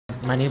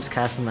My name's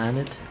Kasim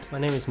Ahmed. My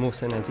name is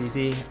Mohsen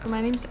Azizi.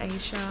 My name's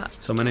Aisha.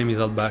 So my name is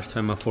Alberto,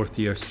 I'm a fourth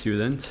year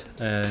student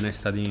and I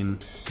study in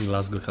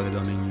Glasgow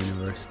Caledonian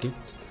University.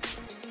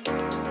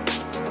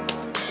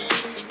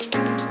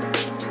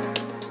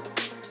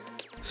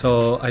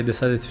 So I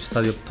decided to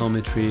study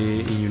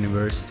optometry in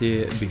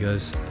university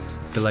because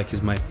I feel like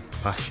it's my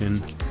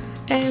passion.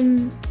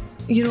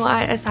 You know,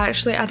 I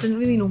didn't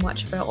really know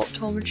much about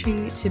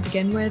optometry to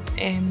begin with.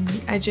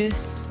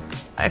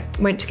 I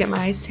went to get my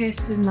eyes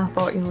tested and I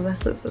thought, you know,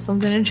 this looks like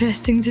something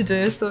interesting to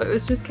do, so it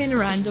was just kind of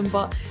random.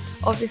 But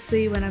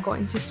obviously when I got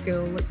into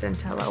school, looked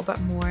into it a little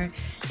bit more,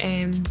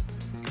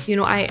 you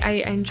know,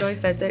 I enjoy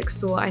physics,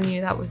 so I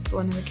knew that was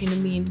one of the kind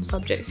of main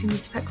subjects you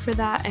need to pick for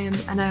that,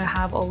 and I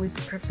have always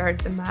preferred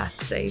the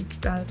maths side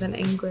rather than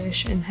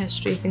English and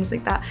history, things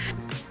like that.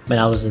 When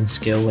I was in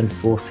school in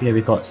fourth year,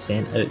 we got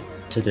sent out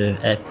to do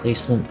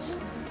placements,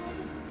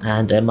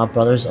 and my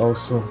brother's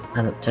also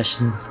an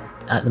optician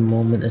at the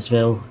moment as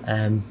well,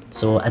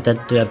 so I did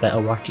do a bit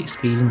of work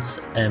experience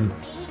at an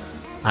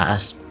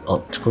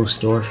optical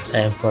store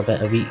for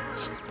about a week,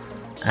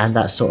 and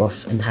that sort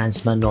of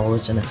enhanced my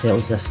knowledge, and I felt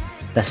as if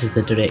this is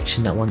the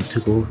direction I want to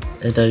go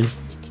down.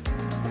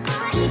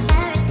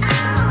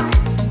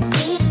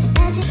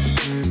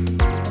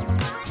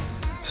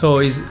 So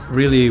it's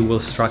really well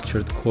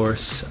structured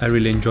course. I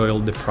really enjoy all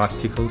the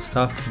practical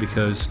stuff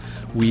because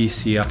we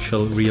see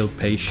actual real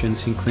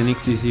patients in clinic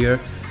this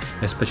year.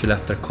 Especially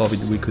after COVID,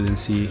 we couldn't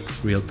see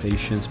real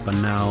patients, but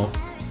now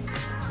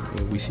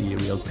we see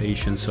real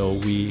patients, so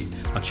we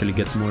actually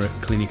get more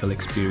clinical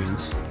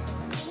experience.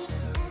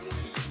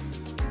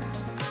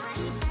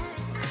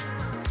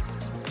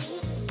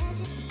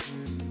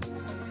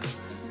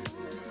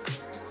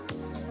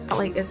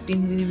 Like, it's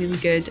been really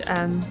good.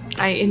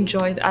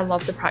 I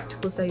love the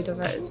practical side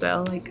of it as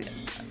well. Like,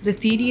 the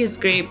theory is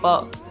great,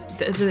 but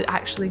the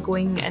actually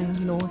going and,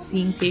 you know,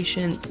 seeing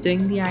patients,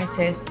 doing the eye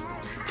tests,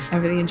 I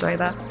really enjoy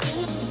that.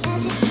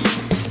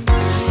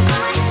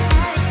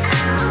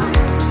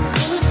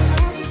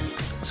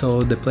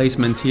 So the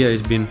placement here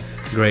has been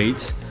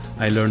great.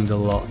 I learned a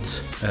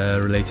lot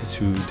related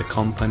to the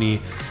company,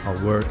 how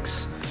it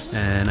works,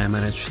 and I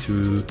managed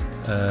to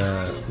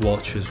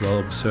watch as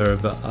well,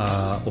 observe an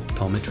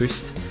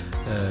optometrist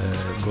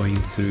going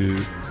through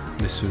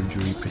the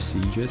surgery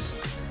procedures.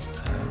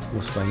 It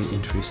was quite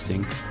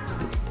interesting.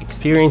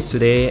 Experience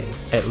today,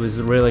 it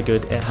was really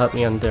good. It helped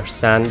me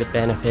understand the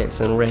benefits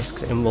and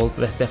risks involved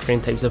with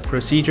different types of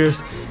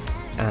procedures,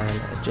 and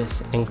it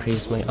just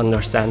increased my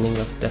understanding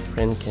of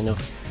different kind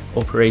of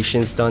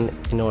operations done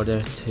in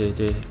order to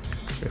do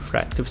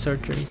refractive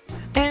surgery.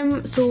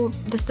 So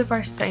this is the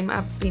first time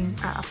I've been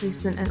at a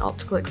placement in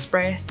Optical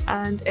Express,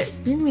 and it's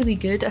been really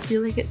good. I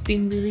feel like it's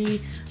been really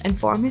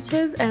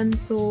informative, and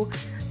so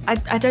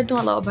I did know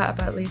a little bit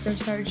about laser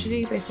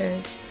surgery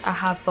because I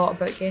have thought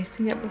about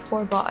getting it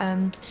before, but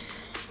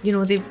you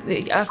know,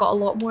 I got a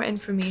lot more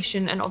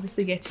information, and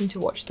obviously getting to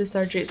watch the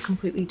surgery is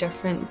completely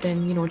different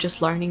than, you know,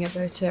 just learning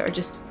about it or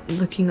just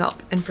looking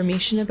up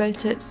information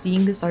about it.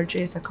 Seeing the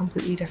surgery is a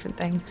completely different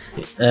thing.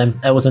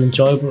 It was an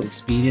enjoyable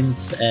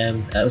experience.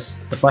 It was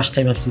the first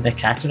time I've seen a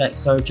cataract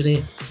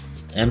surgery.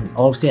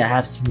 Obviously I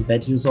have seen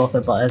videos of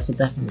it, but it's a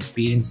different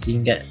experience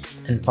seeing it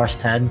in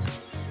first hand.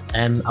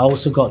 I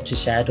also got to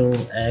shadow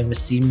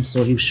Wasim,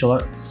 so he was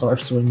sort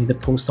of showing me the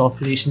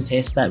post-operation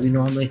test that we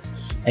normally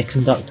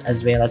conduct,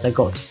 as well as I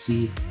got to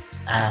see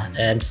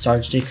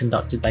surgery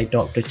conducted by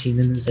Dr.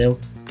 Teenan as well,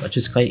 which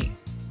was quite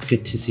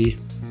good to see.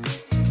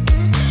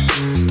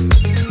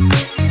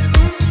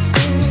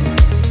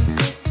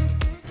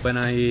 When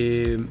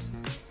I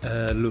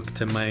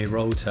looked at my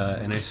rota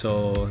and I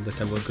saw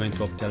that I was going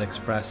to Optical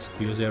Express,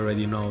 because I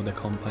already know the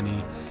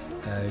company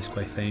is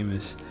quite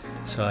famous,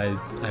 so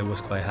I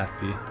was quite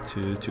happy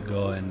to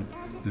go and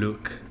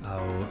look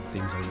how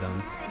things are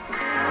done.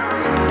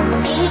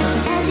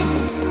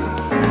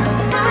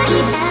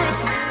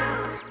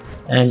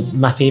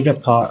 My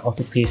favourite part of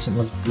the placement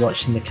was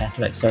watching the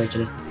cataract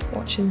surgery.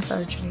 Watching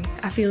surgery,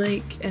 I feel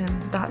like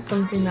that's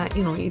something that,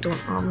 you know, you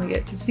don't normally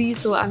get to see.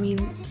 So I mean,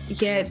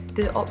 yeah,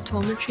 the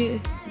optometry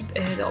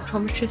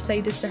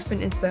side is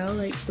different as well.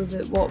 Like, so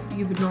that what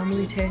you would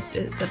normally test,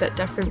 it's a bit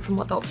different from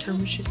what the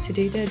optometrist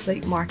today did,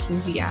 like marking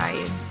the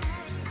eye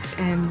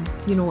and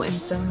you know,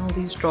 instilling all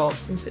these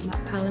drops and putting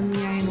that pill in the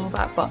eye and all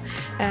that. But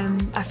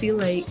I feel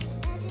like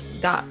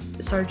that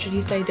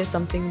surgery side is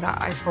something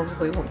that I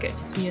probably won't get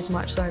to see as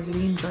much, so I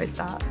really enjoyed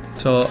that.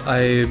 So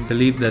I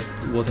believe that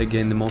what I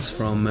gained the most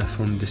from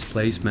this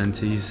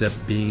placement is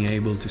being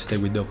able to stay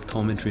with the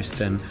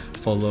optometrist and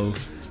follow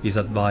his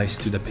advice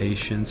to the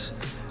patients.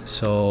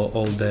 So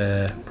all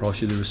the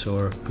procedures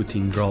or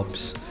putting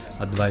drops,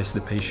 advise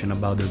the patient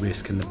about the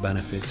risk and the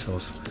benefits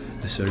of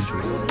the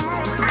surgery.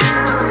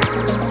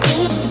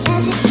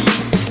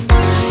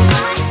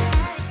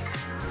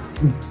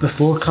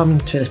 Before coming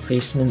to the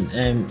placement,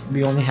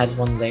 we only had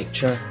one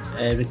lecture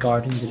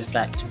regarding the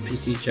refractive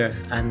procedure,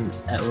 and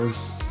it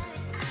was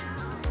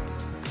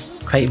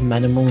quite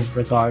minimal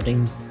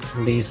regarding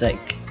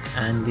LASIK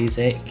and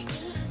LASIK,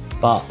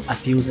 but I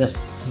feel as if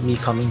me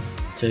coming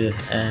to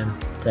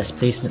this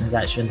placement has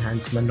actually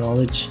enhanced my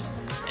knowledge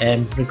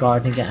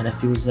regarding it, and I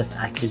feel as if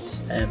I could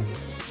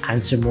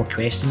answer more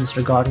questions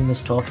regarding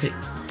this topic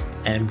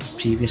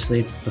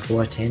previously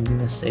before attending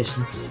this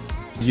session.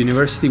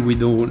 University, we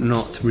do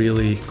not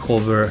really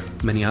cover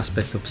many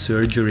aspects of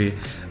surgery,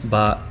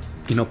 but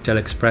in Optical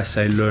Express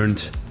I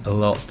learned a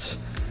lot.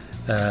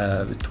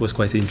 It was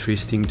quite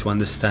interesting to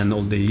understand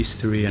all the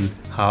history and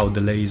how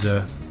the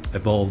laser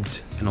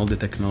evolved and all the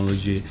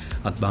technology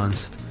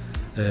advanced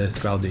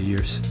throughout the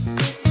years.